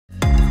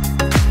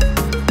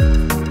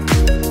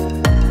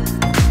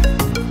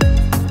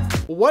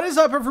What is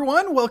up,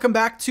 everyone? Welcome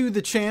back to the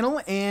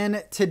channel,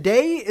 and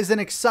today is an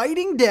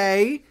exciting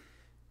day.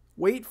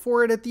 Wait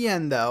for it at the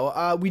end,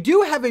 though. We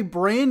do have a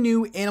brand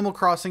new Animal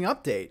Crossing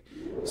update.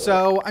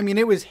 So, I mean,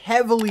 it was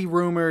heavily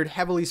rumored,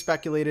 heavily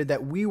speculated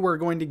that we were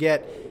going to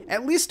get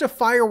at least a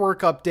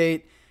firework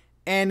update,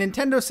 and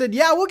Nintendo said,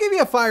 yeah, we'll give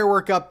you a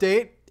firework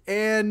update,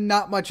 and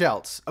not much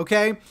else,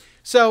 okay?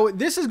 So,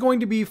 this is going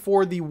to be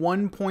for the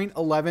 1.11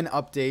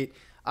 update.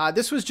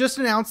 This was just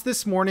announced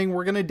this morning.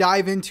 We're going to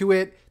dive into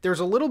it. There's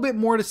a little bit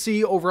more to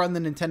see over on the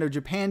Nintendo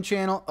Japan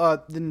channel,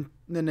 the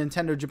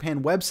Nintendo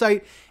Japan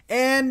website.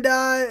 And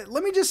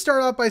let me just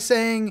start off by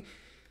saying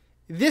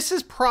this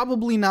is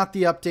probably not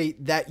the update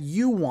that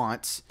you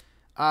want,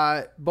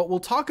 but we'll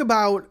talk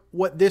about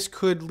what this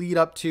could lead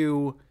up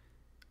to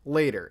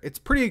later. It's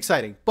pretty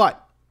exciting,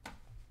 but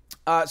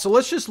so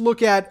let's just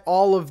look at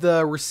all of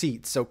the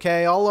receipts,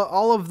 okay?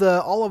 All of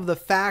the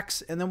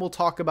facts, and then we'll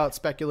talk about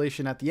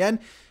speculation at the end.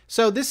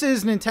 So this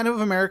is Nintendo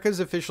of America's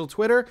official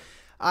Twitter.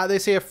 They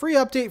say a free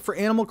update for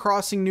Animal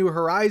Crossing New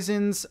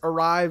Horizons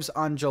arrives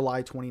on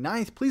July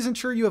 29th. Please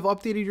ensure you have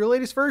updated your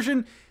latest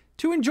version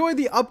to enjoy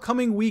the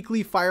upcoming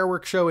weekly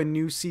fireworks show and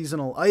new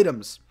seasonal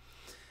items.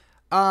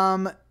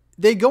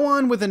 They go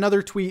on with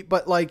another tweet,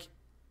 but like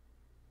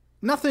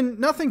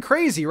nothing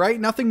crazy, right?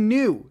 Nothing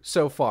new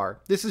so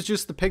far. This is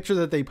just the picture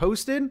that they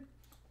posted.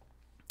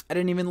 I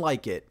didn't even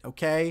like it,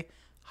 okay?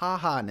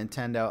 Haha,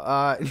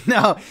 Nintendo.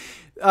 No.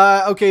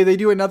 Okay, they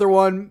do another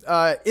one.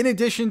 In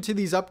addition to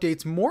these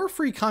updates, more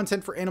free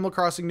content for Animal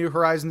Crossing New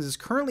Horizons is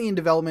currently in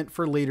development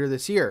for later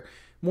this year.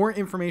 More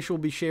information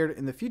will be shared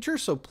in the future,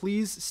 so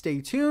please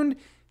stay tuned.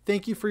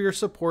 Thank you for your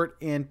support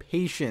and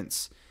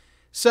patience.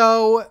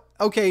 So,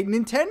 okay,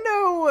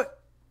 Nintendo,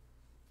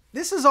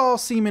 this is all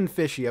seeming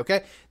fishy,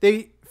 okay?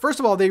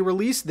 First of all, they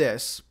released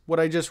this, what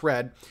I just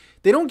read.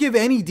 They don't give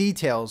any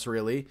details,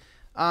 really.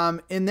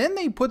 And then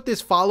they put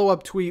this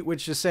follow-up tweet,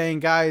 which is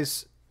saying,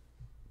 guys,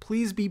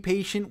 please be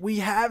patient. We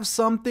have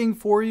something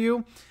for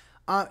you.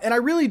 And I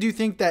really do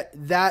think that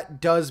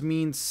that does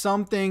mean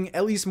something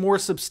at least more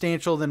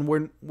substantial than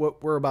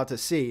what we're about to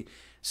see.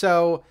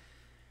 So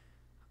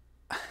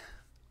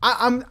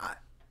I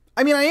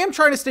mean, I am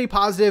trying to stay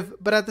positive,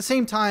 but at the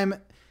same time,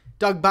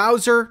 Doug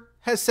Bowser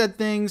has said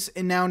things,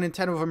 and now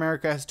Nintendo of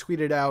America has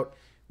tweeted out,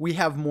 we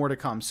have more to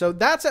come. So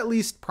that's at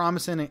least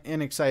promising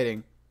and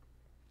exciting.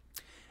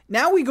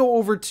 Now we go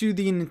over to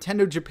the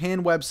Nintendo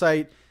Japan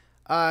website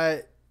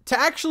to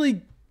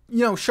actually,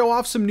 show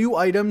off some new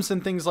items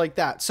and things like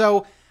that.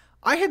 So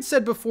I had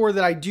said before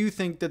that I do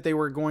think that they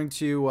were going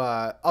to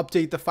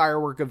update the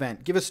firework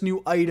event, give us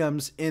new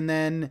items, and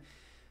then,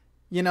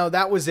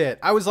 that was it.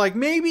 I was like,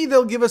 maybe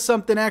they'll give us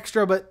something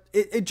extra, but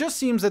it just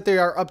seems that they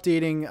are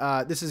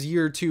updating. This is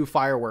year 2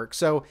 fireworks.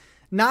 So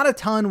not a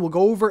ton. We'll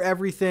go over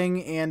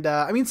everything. And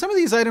I mean, some of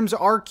these items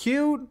are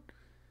cute.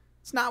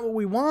 It's not what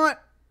we want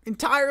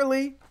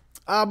entirely.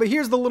 But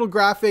here's the little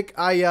graphic.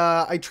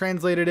 I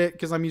translated it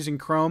because I'm using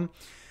Chrome.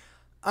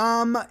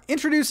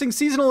 Introducing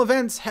seasonal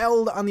events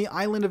held on the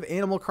island of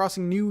Animal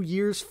Crossing New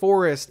Year's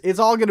Forest. It's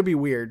all going to be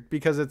weird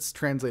because it's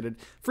translated.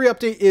 Free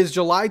update is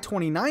July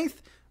 29th.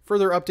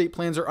 Further update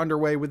plans are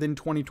underway within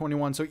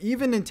 2021. So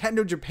even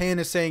Nintendo Japan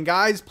is saying,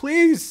 guys,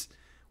 please,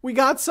 we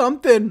got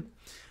something.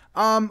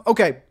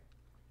 Okay.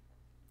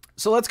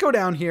 So let's go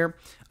down here.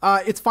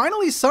 It's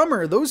finally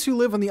summer. Those who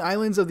live on the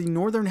islands of the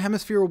Northern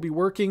Hemisphere will be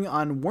working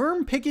on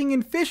worm picking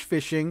and fish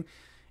fishing,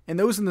 and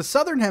those in the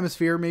Southern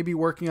Hemisphere may be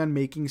working on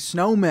making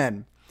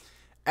snowmen.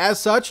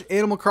 As such,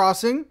 Animal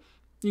Crossing,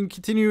 you can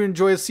continue to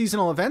enjoy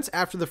seasonal events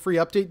after the free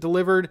update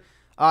delivered.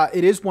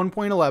 It is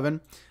 1.11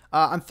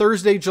 on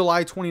Thursday,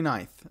 July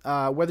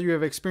 29th. Whether you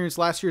have experienced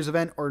last year's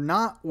event or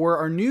not, or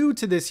are new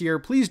to this year,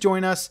 please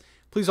join us.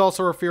 Please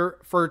also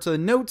refer to the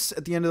notes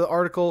at the end of the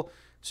article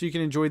so you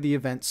can enjoy the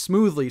event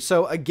smoothly.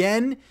 So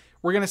again,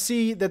 we're going to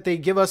see that they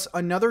give us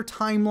another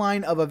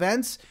timeline of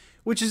events,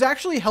 which is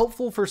actually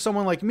helpful for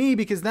someone like me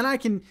because then I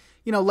can,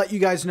 let you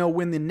guys know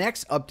when the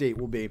next update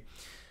will be.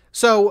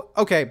 So,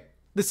 okay,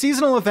 the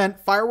seasonal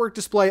event, firework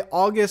display,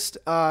 August,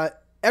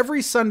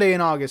 every Sunday in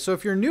August. So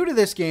if you're new to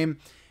this game,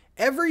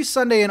 every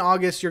Sunday in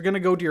August, you're going to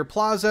go to your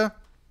plaza,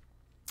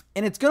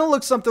 and it's going to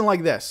look something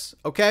like this,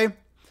 okay?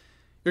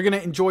 You're going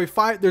to enjoy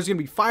there's going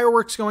to be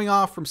fireworks going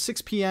off from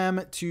 6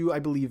 p.m. to, I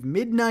believe,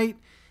 midnight.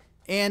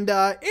 And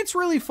it's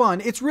really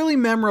fun. It's really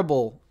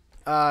memorable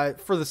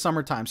for the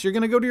summertime. So you're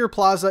going to go to your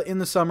plaza in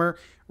the summer.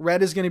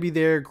 Red is going to be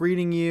there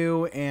greeting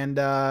you, and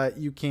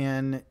you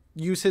can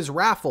use his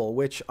raffle,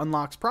 which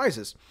unlocks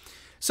prizes.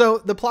 So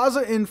the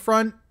plaza in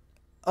front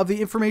of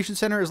the information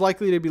center is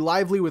likely to be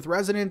lively with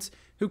residents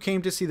who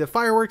came to see the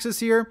fireworks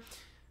this year.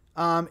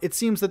 It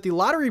seems that the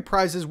lottery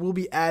prizes will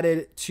be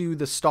added to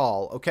the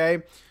stall,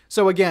 okay?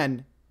 So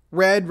again,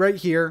 Red right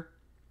here,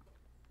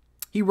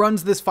 he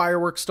runs this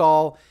fireworks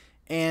stall,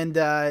 and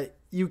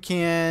you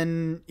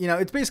can,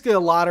 it's basically a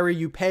lottery.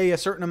 You pay a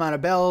certain amount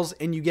of bells,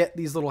 and you get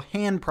these little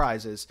hand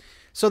prizes.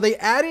 So they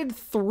added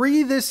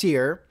 3 this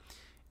year,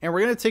 and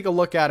we're going to take a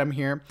look at them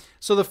here.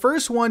 So the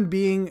first one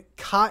being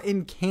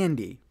cotton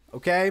candy,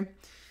 okay?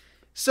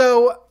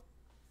 So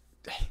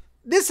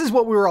this is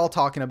what we were all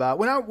talking about.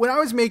 When I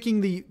was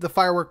making the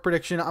firework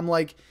prediction, I'm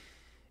like,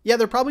 yeah,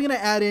 they're probably going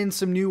to add in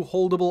some new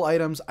holdable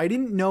items. I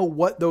didn't know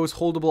what those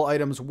holdable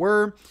items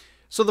were.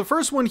 So the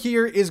first one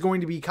here is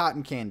going to be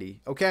cotton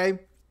candy, okay?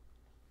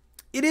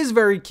 It is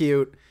very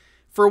cute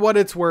for what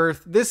it's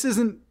worth. This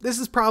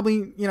is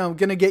probably, you know,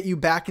 going to get you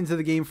back into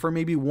the game for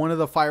maybe one of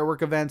the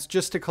firework events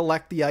just to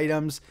collect the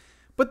items.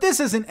 But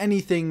this isn't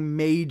anything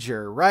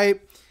major,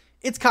 right?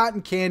 It's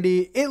cotton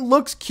candy. It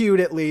looks cute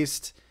at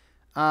least.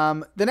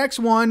 The next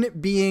one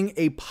being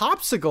a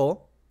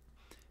popsicle.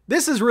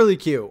 This is really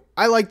cute.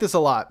 I like this a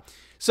lot.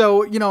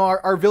 So, you know,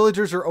 our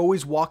villagers are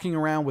always walking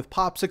around with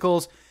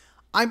popsicles.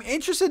 I'm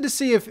interested to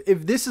see if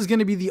this is going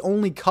to be the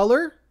only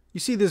color. You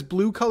see this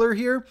blue color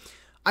here?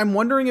 I'm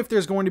wondering if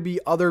there's going to be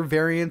other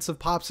variants of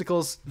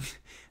popsicles.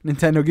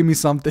 Nintendo, give me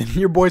something.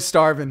 Your boy's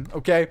starving,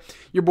 okay?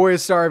 Your boy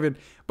is starving.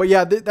 But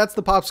yeah, that's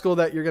the popsicle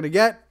that you're going to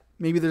get.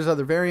 Maybe there's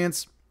other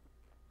variants.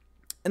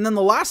 And then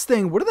the last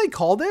thing, what do they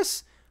call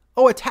this?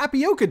 Oh, a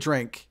tapioca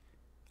drink.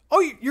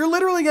 Oh, you're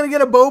literally going to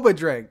get a boba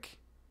drink.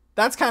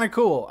 That's kind of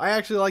cool. I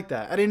actually like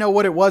that. I didn't know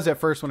what it was at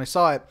first when I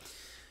saw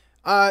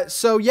it.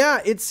 So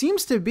yeah, it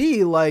seems to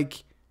be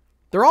like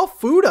they're all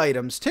food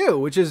items too,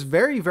 which is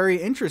very,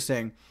 very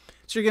interesting.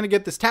 So you're going to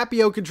get this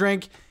tapioca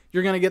drink,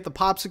 you're going to get the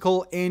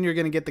popsicle, and you're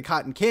going to get the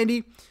cotton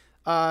candy.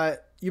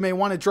 You may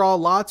want to draw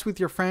lots with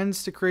your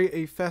friends to create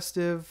a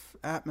festive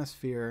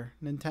atmosphere.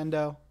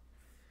 Nintendo.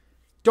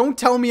 Don't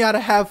tell me how to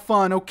have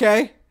fun,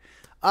 okay?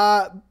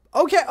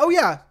 Okay. Oh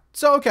yeah.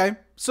 So, okay.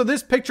 So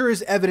this picture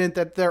is evident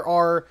that there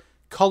are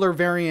color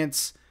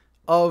variants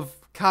of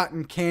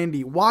cotton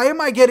candy. Why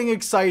am I getting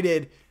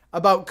excited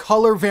about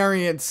color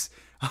variants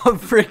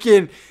of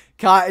freaking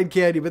cotton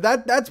candy?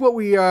 But that's what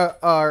we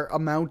are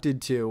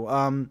amounted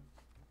to.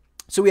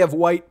 So we have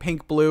white,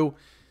 pink, blue.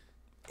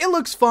 It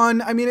looks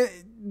fun. I mean,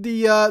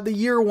 the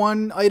year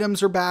one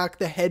items are back.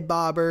 The head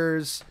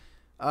bobbers,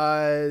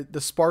 the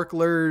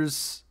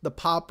sparklers, the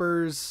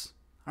poppers.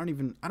 I don't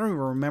even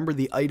remember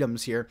the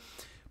items here.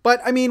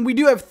 But I mean, we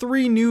do have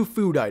 3 new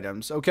food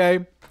items,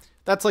 okay?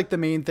 That's like the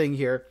main thing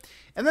here.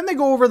 And then they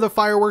go over the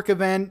firework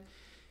event.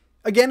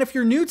 Again, if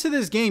you're new to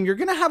this game, you're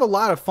going to have a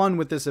lot of fun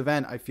with this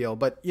event, I feel.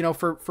 But, you know,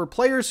 for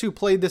players who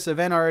played this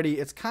event already,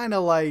 it's kind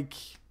of like,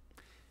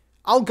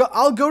 I'll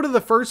go to the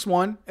first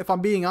one, if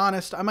I'm being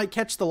honest. I might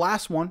catch the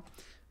last one.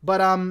 But,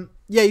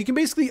 yeah, you can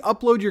basically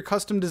upload your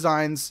custom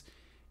designs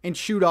and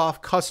shoot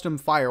off custom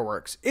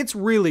fireworks. It's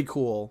really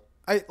cool.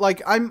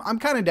 I'm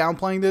kind of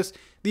downplaying this.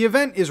 The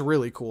event is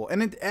really cool.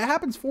 And it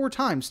happens 4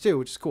 times, too,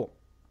 which is cool.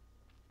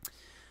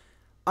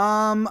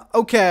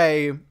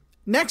 Okay.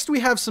 Next, we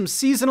have some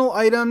seasonal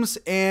items,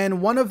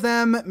 and one of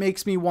them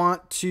makes me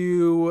want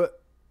to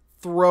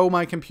throw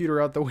my computer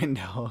out the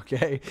window,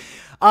 okay?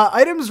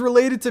 Items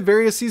related to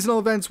various seasonal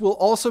events will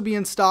also be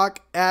in stock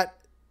at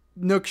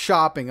Nook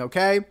Shopping,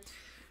 okay?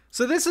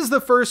 So this is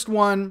the first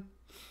one.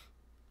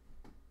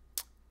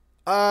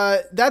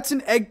 That's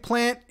an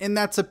eggplant, and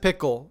that's a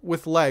pickle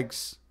with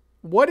legs.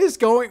 What is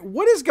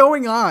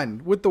going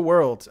on with the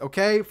world,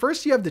 okay?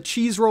 First, you have the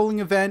cheese rolling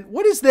event.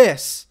 What is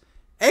this?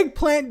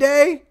 Eggplant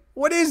Day?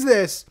 What is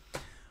this?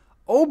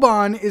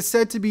 Oban is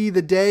said to be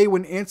the day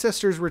when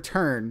ancestors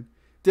return.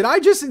 Did I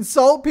just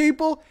insult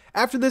people?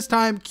 After this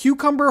time,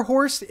 cucumber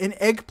horse and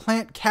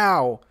eggplant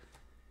cow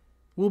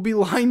will be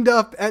lined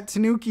up at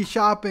Tanuki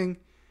Shopping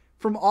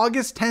from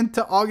August 10th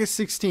to August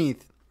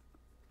 16th.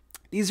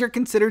 These are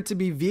considered to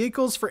be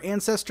vehicles for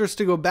ancestors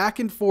to go back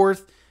and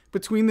forth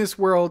between this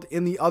world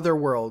and the other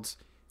worlds.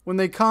 When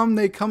they come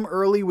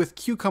early with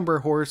cucumber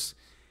horse,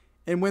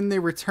 and when they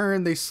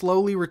return, they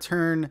slowly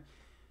return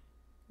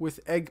with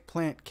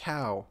eggplant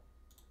cow.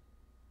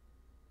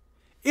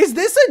 Is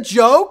this a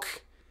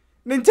joke?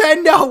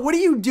 Nintendo, what are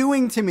you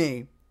doing to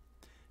me?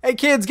 Hey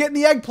kids, get in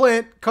the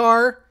eggplant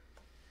car.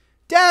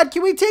 Dad,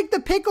 can we take the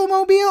pickle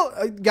mobile?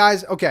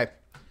 Guys, okay.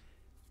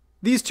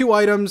 These 2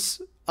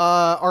 items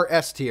are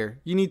S tier.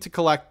 You need to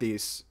collect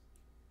these.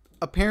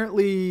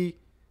 Apparently,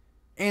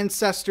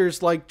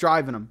 ancestors like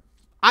driving them.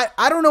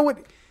 I don't know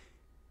what...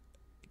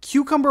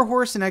 Cucumber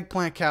horse and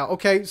eggplant cow.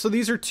 Okay, so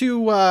these are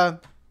 2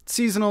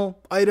 seasonal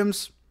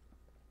items.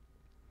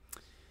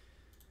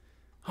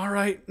 All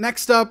right,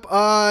 next up,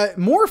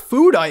 more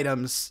food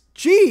items.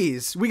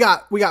 Jeez, we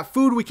got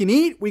food we can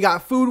eat. We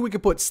got food we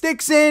can put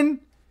sticks in.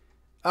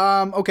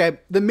 Okay,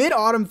 the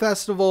Mid-Autumn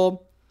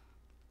Festival.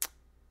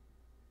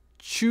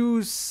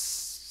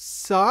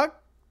 Chuseok?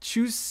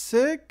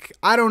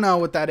 I don't know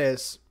what that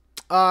is.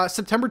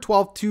 September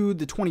 12th to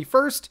the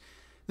 21st.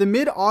 The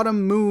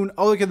Mid-Autumn Moon,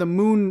 oh look at the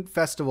Moon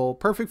Festival,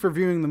 perfect for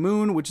viewing the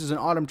moon, which is an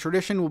autumn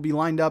tradition, will be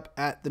lined up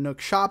at the Nook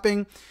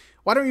Shopping.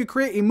 Why don't you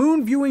create a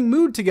moon viewing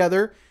mood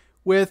together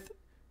with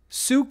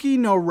Suki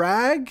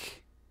Norag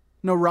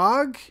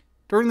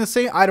during the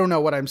same, I don't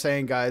know what I'm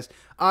saying, guys,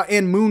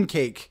 and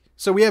mooncake.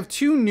 So we have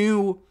 2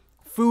 new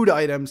food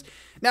items.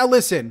 Now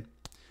listen,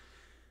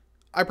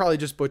 I probably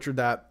just butchered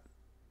that.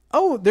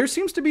 Oh, there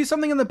seems to be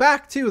something in the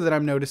back too that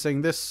I'm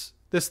noticing, this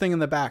thing in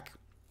the back.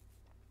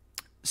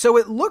 So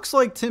it looks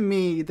like to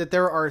me that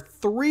there are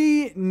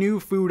 3 new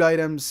food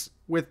items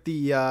with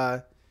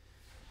the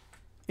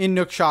in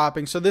Nook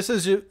Shopping. So this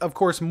is, of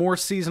course, more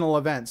seasonal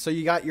events. So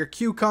you got your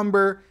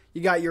cucumber,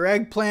 you got your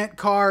eggplant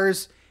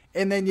cars,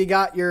 and then you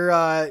got your,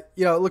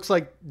 you know, it looks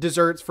like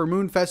desserts for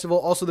Moon Festival.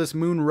 Also, this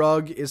moon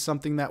rug is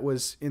something that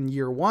was in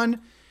year 1.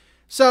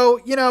 So,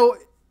 you know,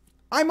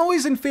 I'm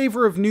always in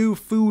favor of new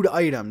food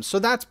items. So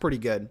that's pretty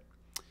good.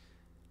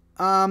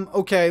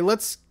 Okay,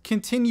 let's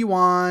continue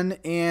on.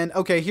 And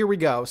okay, here we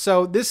go.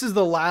 So this is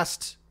the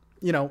last,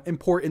 you know,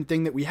 important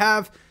thing that we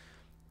have.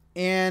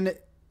 And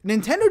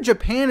Nintendo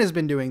Japan has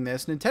been doing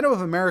this. Nintendo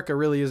of America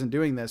really isn't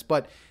doing this,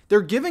 but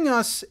they're giving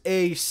us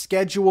a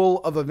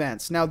schedule of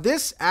events. Now,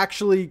 this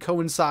actually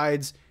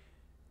coincides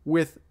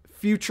with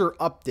future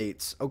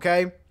updates,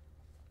 okay?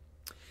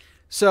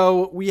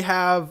 So we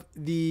have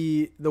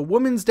the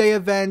Women's Day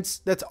events.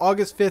 That's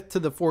August 5th to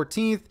the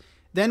 14th.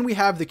 Then we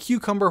have the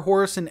Cucumber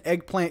Horse and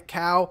Eggplant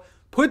Cow.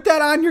 Put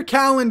that on your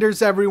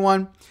calendars,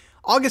 everyone.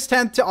 August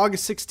 10th to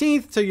August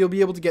 16th, so you'll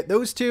be able to get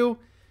those two.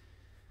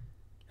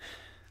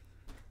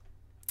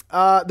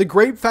 The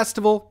Grape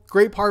Festival,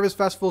 Grape Harvest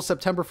Festival,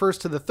 September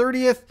 1st to the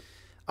 30th.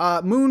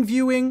 Moon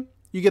Viewing,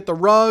 you get the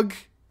rug,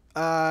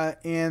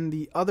 and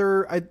the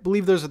other, I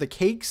believe those are the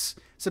cakes,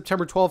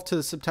 September 12th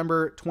to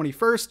September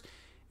 21st.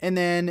 And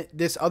then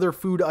this other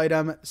food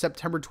item,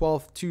 September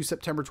 12th to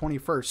September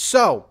 21st.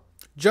 So,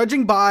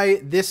 judging by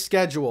this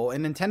schedule,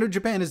 and Nintendo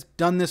Japan has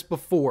done this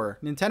before,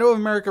 Nintendo of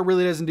America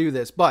really doesn't do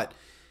this, but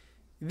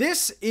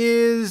this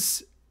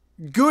is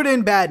good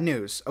and bad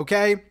news,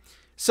 okay?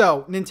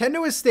 So,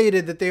 Nintendo has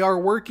stated that they are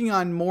working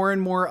on more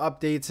and more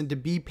updates and to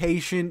be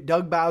patient.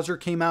 Doug Bowser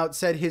came out,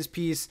 said his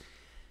piece.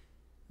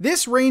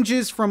 This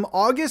ranges from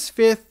August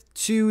 5th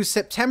to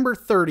September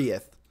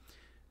 30th.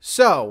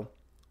 So,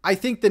 I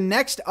think the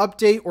next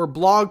update or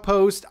blog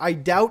post, I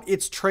doubt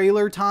it's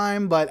trailer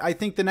time, but I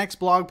think the next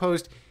blog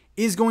post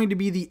is going to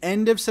be the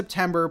end of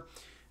September,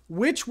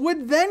 which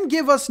would then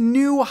give us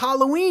new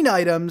Halloween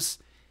items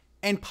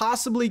and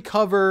possibly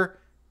cover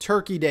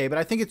Turkey Day, but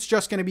I think it's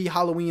just going to be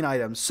Halloween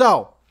items.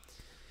 So,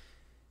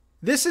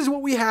 this is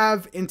what we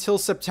have until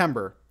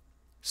September.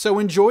 So,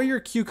 enjoy your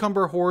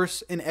Cucumber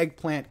Horse and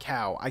Eggplant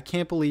Cow. I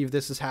can't believe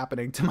this is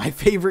happening to my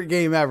favorite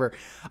game ever.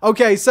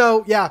 Okay,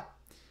 so, yeah.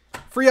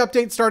 Free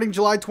update starting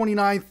July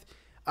 29th.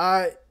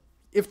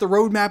 If the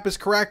roadmap is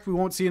correct, we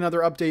won't see another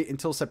update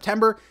until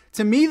September.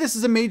 To me, this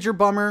is a major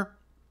bummer.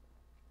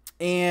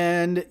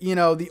 And, you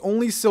know, the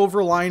only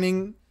silver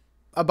lining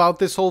about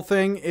this whole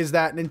thing is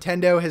that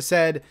Nintendo has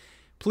said,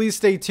 please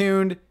stay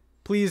tuned.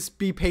 Please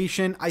be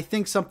patient. I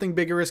think something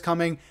bigger is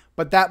coming,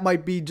 but that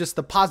might be just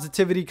the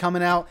positivity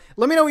coming out.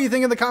 Let me know what you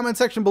think in the comment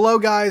section below,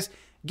 guys.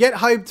 Get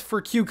hyped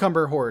for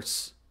Cucumber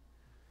Horse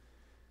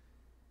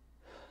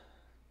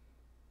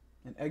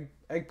and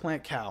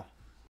Eggplant Cow.